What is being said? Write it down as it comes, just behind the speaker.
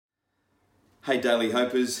Hey Daily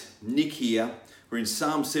Hopers, Nick here. We're in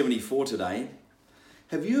Psalm 74 today.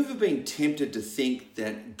 Have you ever been tempted to think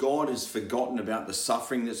that God has forgotten about the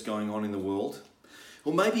suffering that's going on in the world?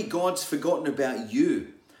 Or maybe God's forgotten about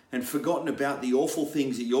you and forgotten about the awful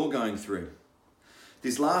things that you're going through.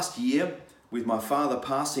 This last year, with my father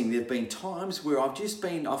passing, there have been times where I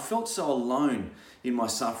felt so alone in my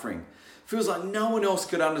suffering. Feels like no one else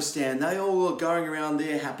could understand. They all were going around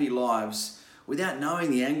their happy lives without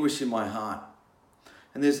knowing the anguish in my heart.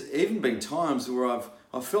 And there's even been times where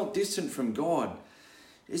I've felt distant from God.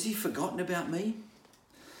 Has he forgotten about me?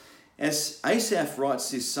 As Asaph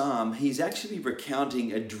writes this psalm, he's actually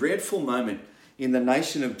recounting a dreadful moment in the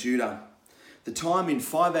nation of Judah. The time in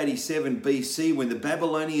 587 BC when the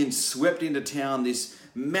Babylonians swept into town, this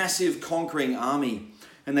massive conquering army,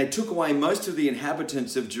 and they took away most of the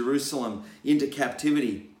inhabitants of Jerusalem into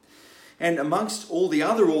captivity. And amongst all the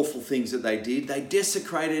other awful things that they did, they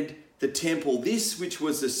desecrated the temple, this which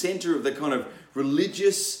was the center of the kind of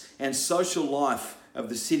religious and social life of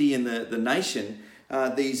the city and the nation.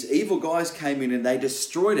 These evil guys came in and they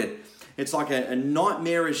destroyed it. It's like a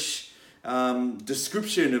nightmarish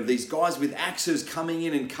description of these guys with axes coming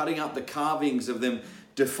in and cutting up the carvings, of them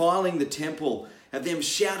defiling the temple, of them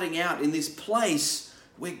shouting out in this place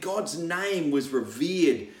where God's name was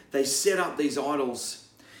revered. They set up these idols.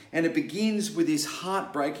 And it begins with this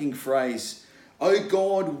heartbreaking phrase, "O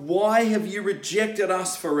God, why have you rejected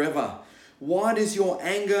us forever? Why does your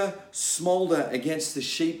anger smolder against the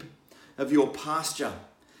sheep of your pasture?"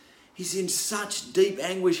 He's in such deep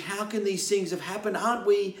anguish. How can these things have happened? Aren't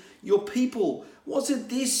we your people? Wasn't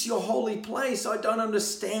this your holy place? I don't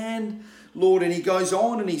understand, Lord. And he goes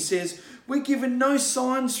on and he says, we're given no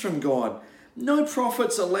signs from God. No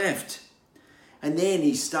prophets are left. And then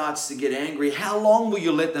he starts to get angry. How long will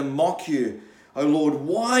you let them mock you? O Lord,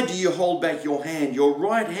 why do you hold back your hand, your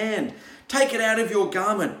right hand? Take it out of your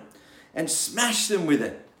garment and smash them with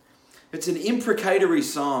it. It's an imprecatory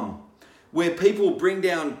psalm where people bring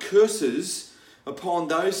down curses upon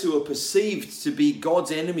those who are perceived to be God's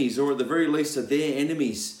enemies, or at the very least are their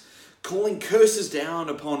enemies, calling curses down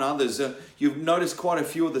upon others. You've noticed quite a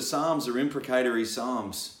few of the psalms are imprecatory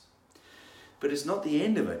psalms. But it's not the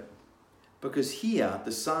end of it, because here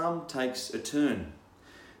the psalm takes a turn.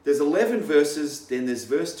 There's 11 verses, then there's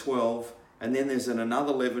verse 12, and then there's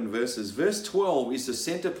another 11 verses. Verse 12 is the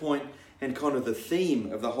center point and kind of the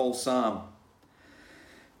theme of the whole psalm.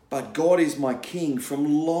 But God is my king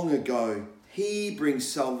from long ago. He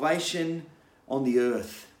brings salvation on the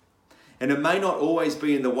earth. And it may not always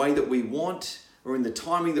be in the way that we want or in the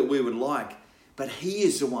timing that we would like, but he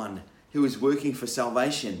is the one who is working for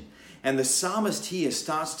salvation. And the psalmist here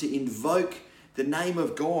starts to invoke the name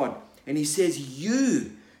of God. And he says,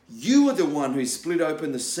 You are the one who split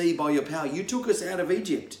open the sea by your power. You took us out of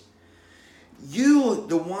Egypt. You are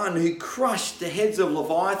the one who crushed the heads of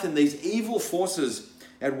Leviathan, these evil forces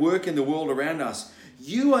at work in the world around us.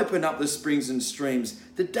 You opened up the springs and streams.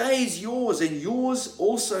 The day is yours, and yours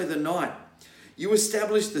also the night. You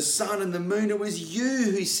established the sun and the moon. It was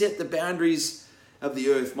you who set the boundaries of the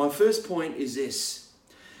earth. My first point is this,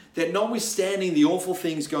 that notwithstanding the awful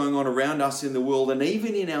things going on around us in the world, and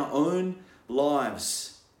even in our own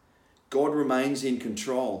lives, God remains in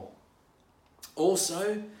control.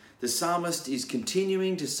 Also, the psalmist is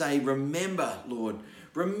continuing to say, remember, Lord,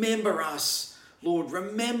 remember us. Lord,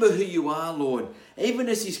 remember who you are, Lord. Even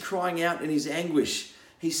as he's crying out in his anguish,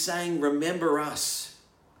 he's saying, remember us.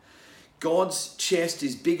 God's chest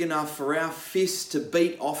is big enough for our fists to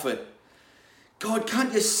beat off it. God,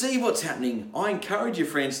 can't you see what's happening? I encourage you,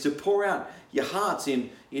 friends, to pour out your hearts in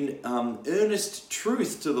earnest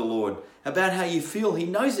truth to the Lord about how you feel. He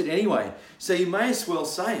knows it anyway, so you may as well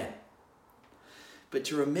say it. But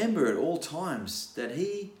to remember at all times that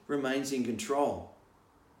he remains in control.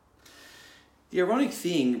 The ironic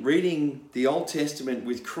thing, reading the Old Testament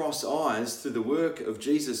with cross eyes through the work of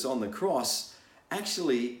Jesus on the cross,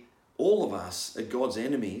 actually all of us are God's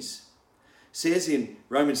enemies. Says in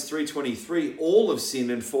Romans 3:23, all have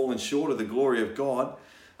sinned and fallen short of the glory of God.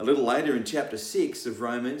 A little later in chapter 6 of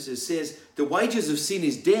Romans, it says, the wages of sin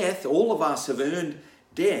is death. All of us have earned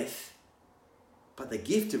death. But the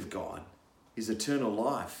gift of God is eternal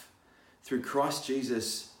life through Christ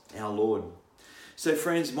Jesus our Lord. So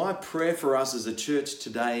friends, my prayer for us as a church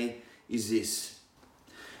today is this,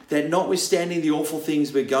 that notwithstanding the awful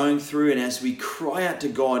things we're going through, and as we cry out to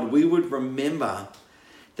God, we would remember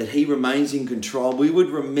that he remains in control. We would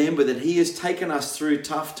remember that he has taken us through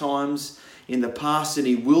tough times in the past, and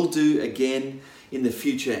he will do again in the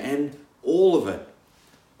future. And all of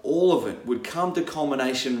it would come to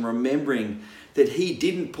culmination remembering that he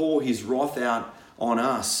didn't pour his wrath out on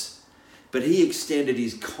us, but he extended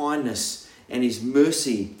his kindness and his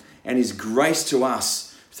mercy and his grace to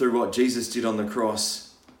us through what Jesus did on the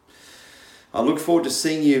cross. I look forward to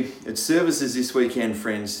seeing you at services this weekend,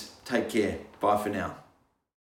 friends. Take care. Bye for now.